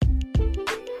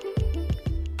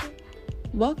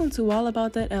Welcome to All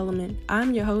About That Element.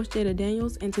 I'm your host, Jada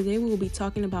Daniels, and today we will be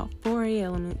talking about 4A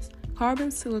elements: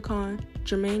 carbon, silicon,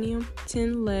 germanium,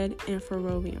 tin, lead, and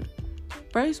ferrovium.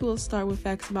 First, we'll start with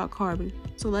facts about carbon,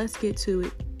 so let's get to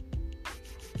it.